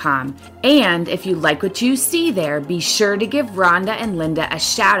 www.positiveleaders.com. And if you like what you see there, be sure to give Rhonda and Linda a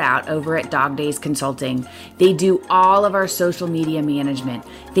shout out over at Dog Days Consulting. They do all of our social media management.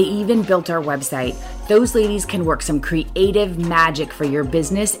 They even built our website. Those ladies can work some creative magic for your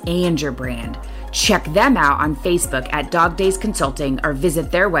business and your brand. Check them out on Facebook at Dog Days Consulting or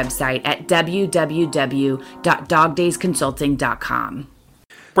visit their website at www.dogdaysconsulting.com.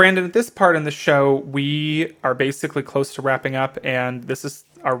 Brandon, at this part in the show, we are basically close to wrapping up, and this is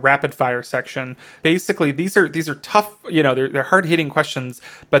our rapid fire section. Basically, these are tough, they're hard-hitting questions,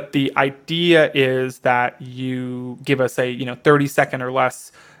 but the idea is that you give us a 30-second or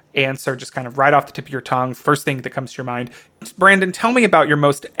less answer, just kind of right off the tip of your tongue, first thing that comes to your mind. Brandon, tell me about your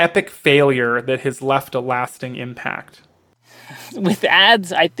most epic failure that has left a lasting impact. With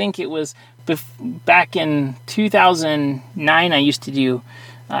ads, I think it was back in 2009, I used to do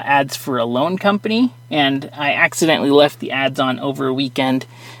ads for a loan company, and I accidentally left the ads on over a weekend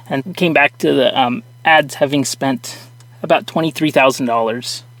and came back to the ads having spent about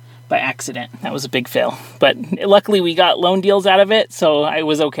 $23,000 by accident. That was a big fail. But luckily we got loan deals out of it, so I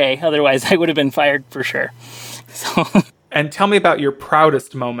was okay. Otherwise, I would have been fired for sure. So, and tell me about your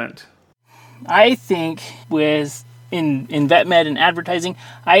proudest moment. I think was in vet med and advertising.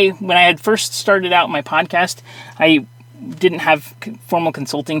 When I had first started out my podcast, I didn't have formal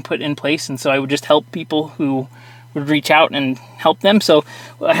consulting put in place, and so I would just help people who would reach out and help them. So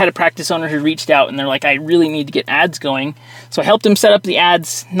I had a practice owner who reached out, and they're like, I really need to get ads going. So I helped him set up the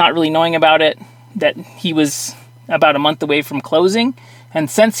ads, not really knowing about it, that he was about a month away from closing. And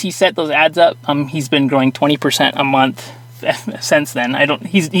since he set those ads up, he's been growing 20% a month since then.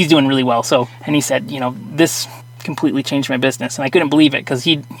 He's doing really well. So, and he said, this completely changed my business. And I couldn't believe it because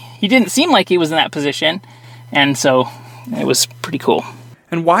he didn't seem like he was in that position. And so it was pretty cool.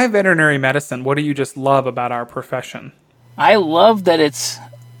 And why veterinary medicine? What do you just love about our profession? I love that it's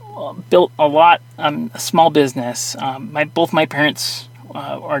built a lot, a small business. Both my parents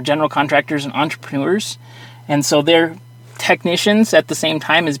are general contractors and entrepreneurs, and so they're technicians at the same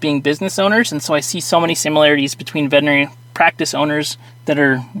time as being business owners. And so I see so many similarities between veterinary practice owners that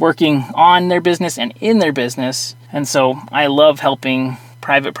are working on their business and in their business. And so I love helping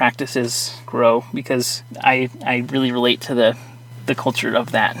private practices grow, because I really relate to the culture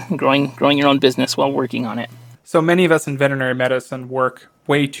of that, growing your own business while working on it. So many of us in veterinary medicine work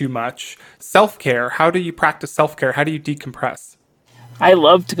way too much. Self-care, how do you practice self-care? How do you decompress? I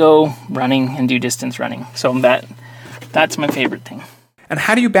love to go running and do distance running. So that's my favorite thing. And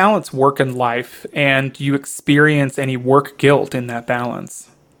how do you balance work and life? And do you experience any work guilt in that balance?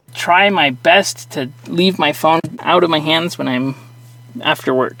 Try my best to leave my phone out of my hands when I'm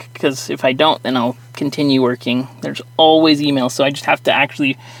after work, because if I don't, then I'll continue working. There's always emails, so I just have to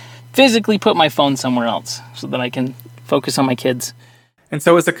actually physically put my phone somewhere else so that I can focus on my kids. And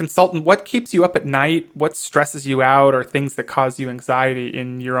so as a consultant, what keeps you up at night? What stresses you out, or things that cause you anxiety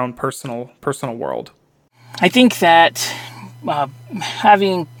in your own personal world? I think that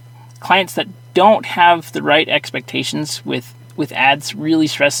having clients that don't have the right expectations with ads really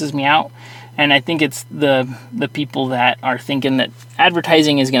stresses me out. And I think it's the people that are thinking that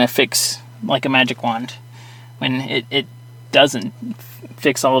advertising is going to fix like a magic wand, when it doesn't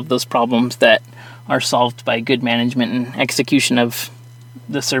fix all of those problems that are solved by good management and execution of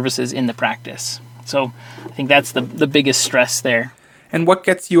the services in the practice. So I think that's the biggest stress there. And what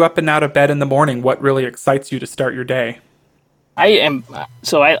gets you up and out of bed in the morning? What really excites you to start your day? I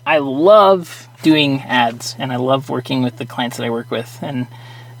love doing ads, and I love working with the clients that I work with, and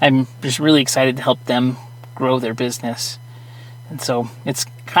I'm just really excited to help them grow their business. And so it's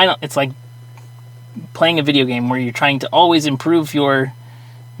like playing a video game where you're trying to always improve your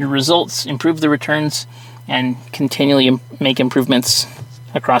results, improve the returns, and continually make improvements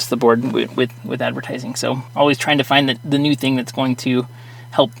across the board with advertising. So always trying to find the new thing that's going to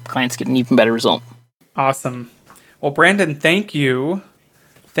help clients get an even better result. Awesome. Well, Brandon, thank you.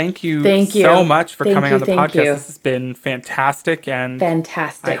 Thank you so much for coming on the podcast. This has been fantastic. And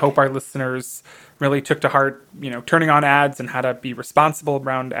I hope our listeners really took to heart, turning on ads and how to be responsible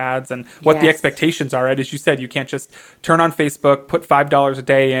around ads and what the expectations are. Right? As you said, you can't just turn on Facebook, put $5 a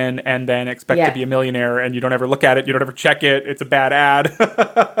day in, and then expect to be a millionaire, and you don't ever look at it. You don't ever check it. It's a bad ad.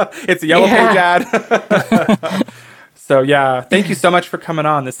 It's a yellow page ad. So thank you so much for coming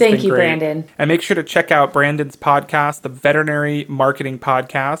on. This has been great. Thank you, Brandon. And make sure to check out Brandon's podcast, the Veterinary Marketing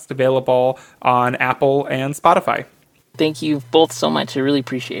Podcast, available on Apple and Spotify. Thank you both so much. I really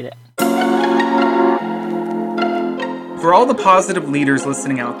appreciate it. For all the positive leaders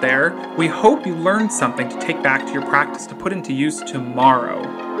listening out there, we hope you learned something to take back to your practice to put into use tomorrow.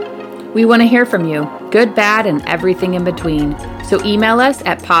 We want to hear from you, good, bad, and everything in between. So email us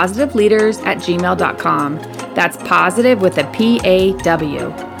at positiveleaders@gmail.com. That's positive with a PAW.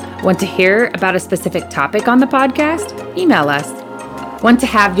 Want to hear about a specific topic on the podcast? Email us. Want to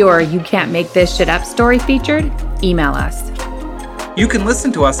have your "you can't make this shit up" story featured? Email us. You can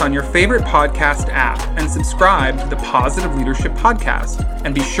listen to us on your favorite podcast app and subscribe to the Positive Leadership Podcast.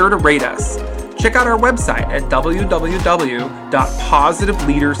 And be sure to rate us. Check out our website at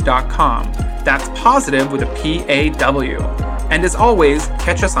www.positiveleaders.com. That's positive with a PAW. And as always,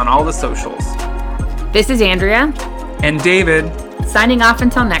 catch us on all the socials. This is Andrea. And David. Signing off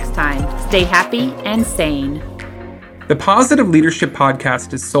until next time. Stay happy and sane. The Positive Leadership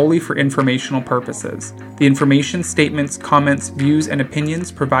Podcast is solely for informational purposes. The information, statements, comments, views, and opinions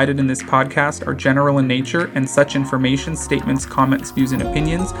provided in this podcast are general in nature, and such information, statements, comments, views, and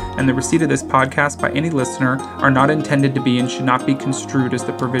opinions, and the receipt of this podcast by any listener are not intended to be and should not be construed as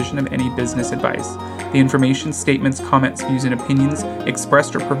the provision of any business advice. The information, statements, comments, views, and opinions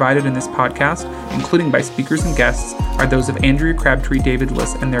expressed or provided in this podcast, including by speakers and guests, are those of Andrea Crabtree, David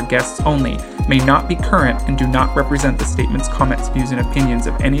Liss, and their guests only, may not be current, and do not represent the statements, comments, views, and opinions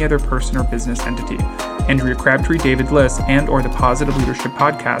of any other person or business entity. Andrea Crabtree, David Liss, and or the Positive Leadership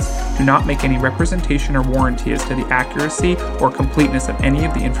Podcast do not make any representation or warranty as to the accuracy or completeness of any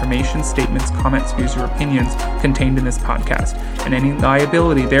of the information, statements, comments, views, or opinions contained in this podcast, and any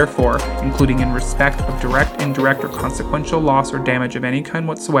liability, therefore, including in respect of direct, indirect, or consequential loss or damage of any kind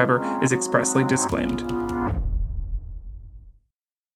whatsoever, is expressly disclaimed.